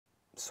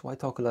So I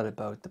talk a lot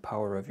about the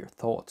power of your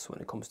thoughts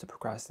when it comes to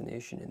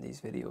procrastination in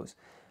these videos.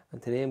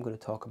 And today I'm going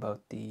to talk about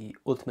the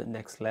ultimate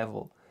next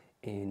level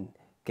in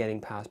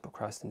getting past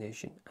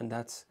procrastination, and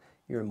that's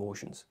your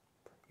emotions.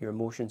 Your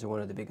emotions are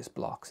one of the biggest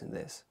blocks in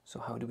this.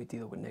 So how do we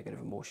deal with negative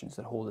emotions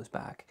that hold us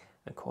back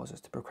and cause us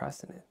to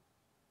procrastinate?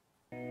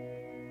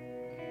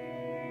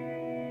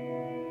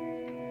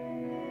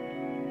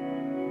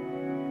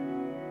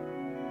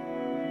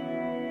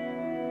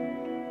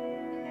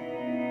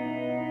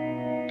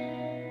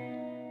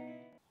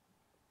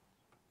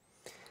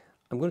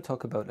 I'm going to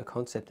talk about a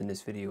concept in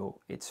this video.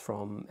 It's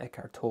from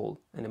Eckhart Tolle,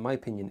 and in my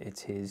opinion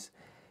it's his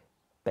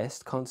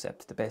best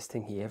concept, the best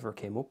thing he ever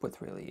came up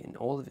with really in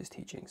all of his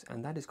teachings,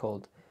 and that is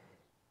called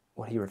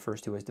what he refers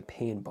to as the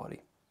pain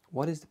body.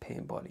 What is the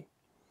pain body?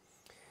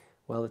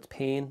 Well, it's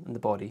pain and the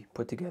body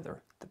put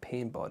together. The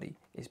pain body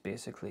is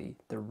basically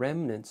the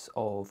remnants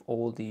of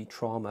all the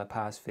trauma,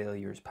 past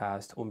failures,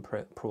 past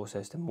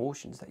unprocessed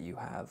emotions that you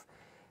have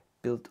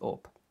built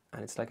up,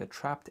 and it's like a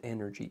trapped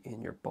energy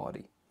in your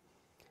body.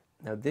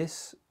 Now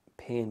this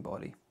pain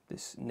body,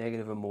 this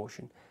negative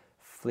emotion,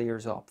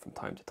 flares up from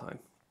time to time.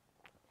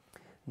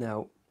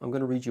 Now I'm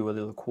going to read you a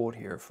little quote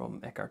here from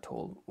Eckhart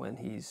Tolle when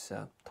he's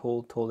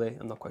Tolle,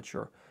 I'm not quite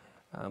sure,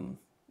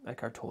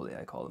 Eckhart Tolle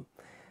I call him.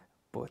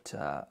 But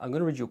I'm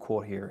going to read you a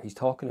quote here. He's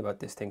talking about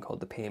this thing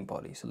called the pain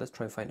body. So let's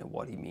try and find out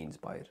what he means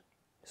by it.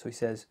 So he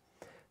says,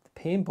 the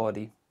pain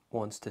body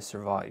wants to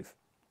survive,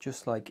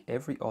 just like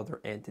every other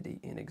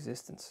entity in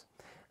existence.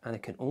 And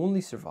it can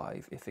only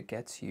survive if it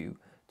gets you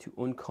to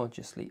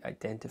unconsciously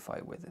identify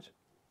with it.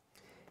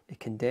 It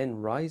can then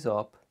rise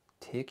up,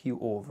 take you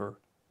over,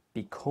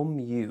 become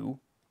you,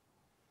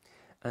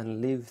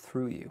 and live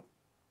through you.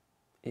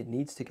 It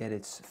needs to get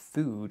its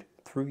food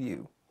through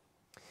you.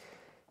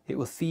 It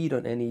will feed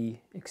on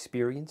any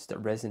experience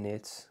that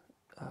resonates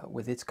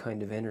with its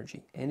kind of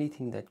energy.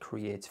 Anything that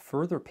creates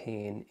further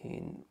pain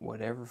in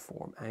whatever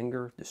form: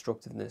 anger,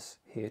 destructiveness,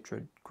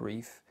 hatred,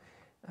 grief,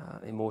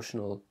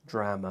 emotional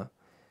drama,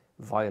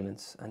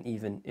 violence, and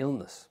even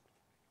illness.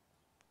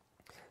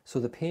 So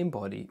the pain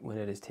body, when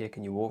it has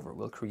taken you over,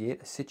 will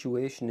create a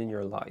situation in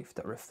your life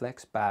that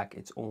reflects back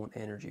its own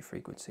energy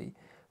frequency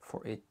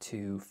for it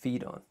to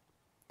feed on.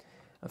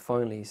 And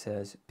finally he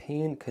says,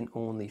 pain can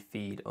only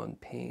feed on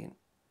pain.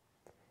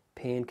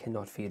 Pain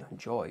cannot feed on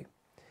joy.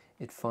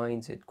 It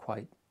finds it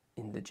quite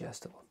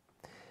indigestible.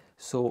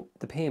 So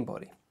the pain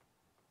body.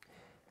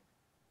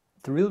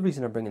 The real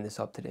reason I'm bringing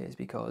this up today is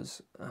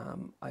because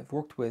I've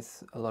worked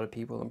with a lot of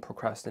people on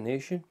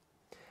procrastination,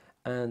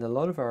 and a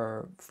lot of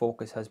our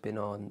focus has been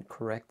on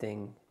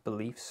correcting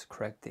beliefs,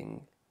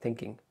 correcting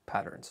thinking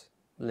patterns,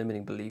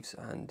 limiting beliefs,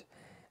 and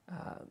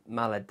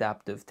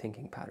maladaptive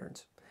thinking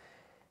patterns.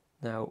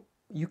 Now,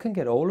 you can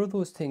get all of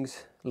those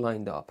things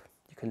lined up.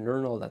 You can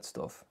learn all that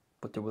stuff,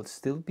 but there will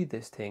still be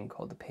this thing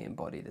called the pain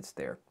body that's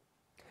there.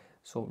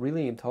 So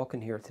really, I'm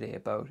talking here today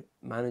about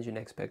managing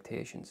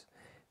expectations.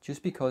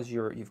 Just because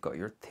you've got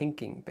your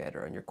thinking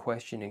better and you're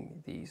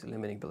questioning these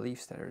limiting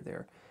beliefs that are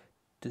there,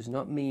 does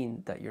not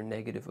mean that your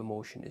negative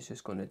emotion is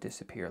just going to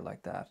disappear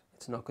like that.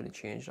 It's not going to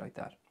change like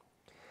that.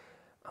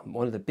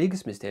 One of the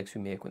biggest mistakes we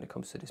make when it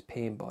comes to this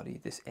pain body,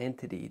 this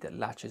entity that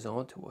latches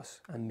onto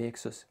us and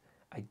makes us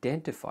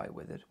identify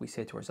with it, we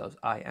say to ourselves,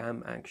 I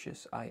am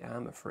anxious, I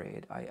am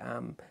afraid, I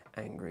am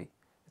angry,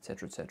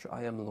 etc., etc.,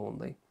 I am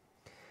lonely,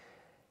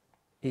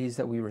 is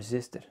that we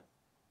resist it.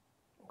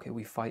 Okay,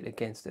 we fight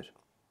against it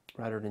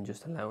rather than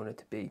just allowing it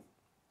to be.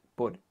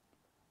 But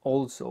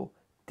also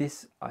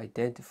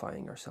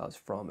disidentifying ourselves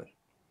from it,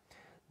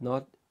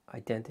 not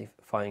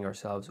identifying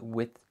ourselves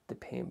with the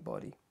pain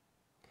body.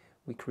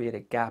 We create a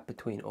gap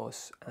between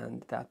us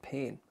and that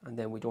pain, and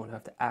then we don't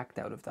have to act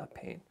out of that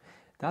pain.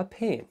 That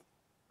pain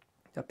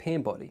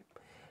body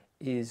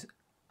is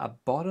a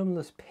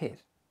bottomless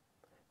pit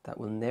that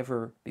will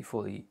never be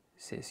fully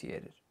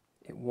satiated.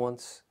 It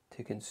wants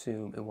to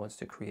consume, it wants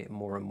to create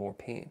more and more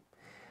pain.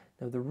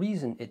 Now the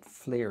reason it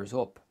flares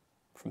up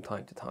from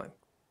time to time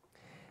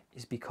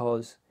is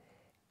because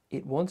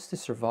it wants to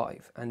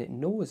survive, and it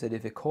knows that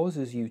if it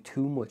causes you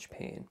too much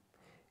pain,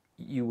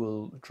 you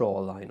will draw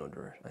a line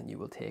under it and you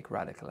will take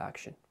radical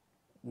action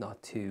not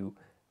to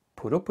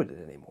put up with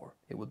it anymore.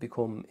 It will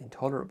become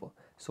intolerable.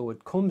 So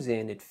it comes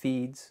in, it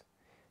feeds,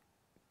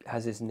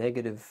 has this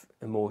negative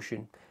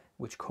emotion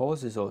which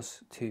causes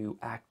us to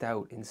act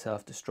out in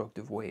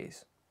self-destructive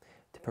ways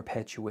to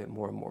perpetuate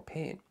more and more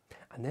pain.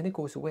 And then it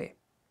goes away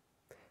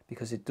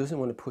because it doesn't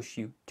want to push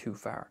you too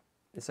far.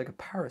 It's like a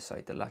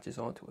parasite that latches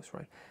onto us,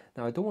 right?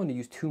 Now, I don't want to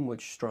use too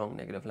much strong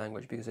negative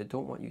language because I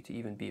don't want you to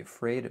even be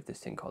afraid of this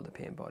thing called the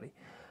pain body,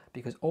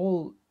 because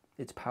all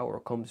its power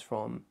comes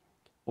from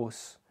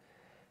us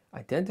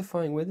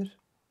identifying with it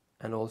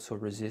and also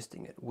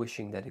resisting it,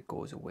 wishing that it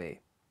goes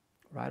away,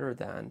 rather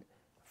than,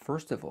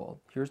 first of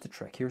all, here's the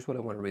trick. Here's what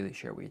I want to really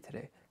share with you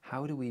today.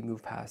 How do we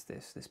move past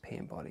this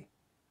pain body?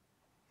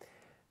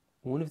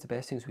 One of the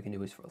best things we can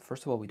do is,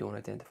 first of all, we don't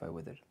identify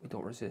with it, we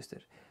don't resist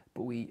it,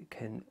 but we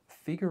can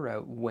figure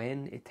out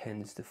when it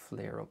tends to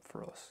flare up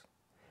for us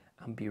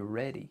and be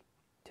ready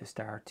to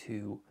start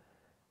to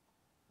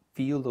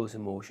feel those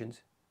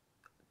emotions,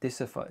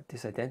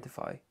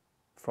 disidentify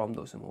from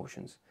those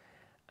emotions,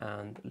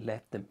 and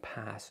let them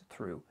pass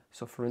through.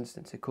 So for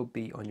instance, it could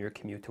be on your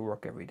commute to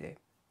work every day.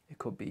 It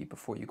could be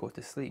before you go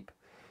to sleep.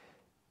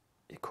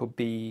 It could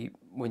be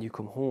when you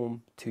come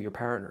home to your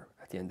partner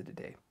at the end of the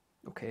day.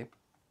 Okay?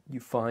 You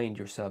find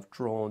yourself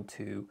drawn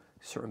to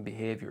certain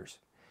behaviors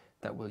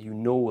that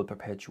will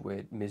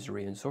perpetuate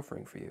misery and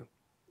suffering for you.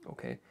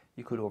 Okay?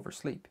 You could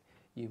oversleep.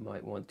 You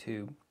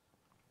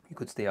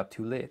could stay up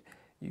too late.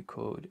 You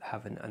could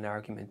have an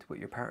argument with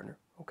your partner.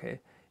 Okay?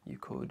 You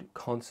could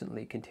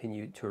constantly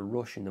continue to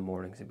rush in the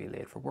mornings and be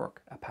late for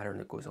work, a pattern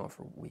that goes on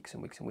for weeks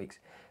and weeks and weeks.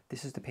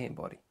 This is the pain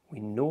body. We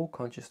know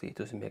consciously it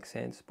doesn't make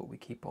sense, but we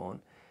keep on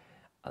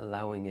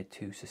allowing it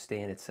to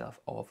sustain itself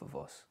off of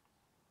us.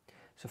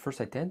 So first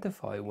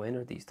identify when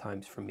are these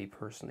times for me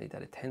personally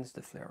that it tends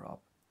to flare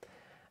up,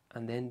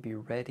 and then be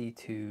ready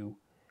to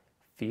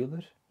feel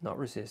it, not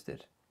resist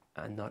it,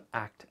 and not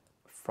act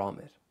from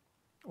it.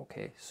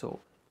 Okay, so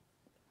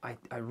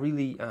I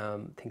really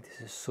think this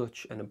is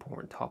such an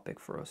important topic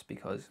for us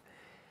because,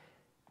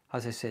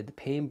 as I said, the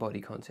pain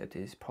body concept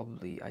is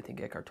probably, I think,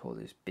 Eckhart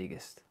Tolle's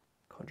biggest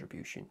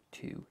contribution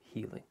to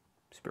healing,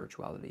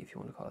 spirituality, if you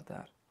want to call it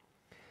that.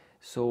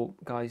 So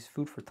guys,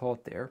 food for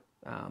thought there.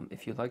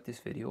 If you like this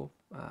video,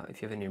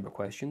 if you have any more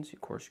questions,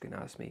 of course you can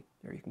ask me,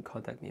 or you can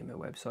contact me on my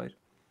website.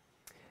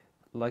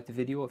 Like the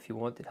video if you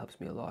want, it helps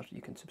me a lot.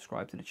 You can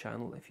subscribe to the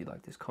channel if you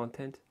like this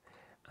content.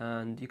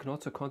 And you can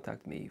also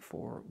contact me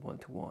for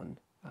one-to-one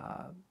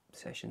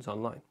sessions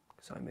online,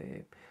 because I'm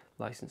a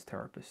licensed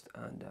therapist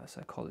and a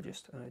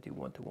psychologist, and I do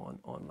one-to-one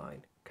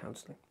online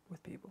counseling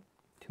with people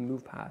to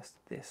move past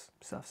this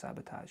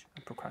self-sabotage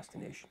and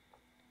procrastination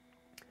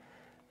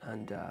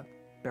and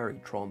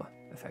buried trauma,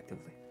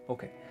 effectively.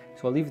 Okay,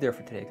 so I'll leave it there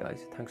for today,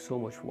 guys. Thanks so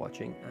much for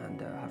watching,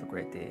 and have a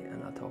great day,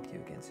 and I'll talk to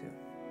you again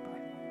soon.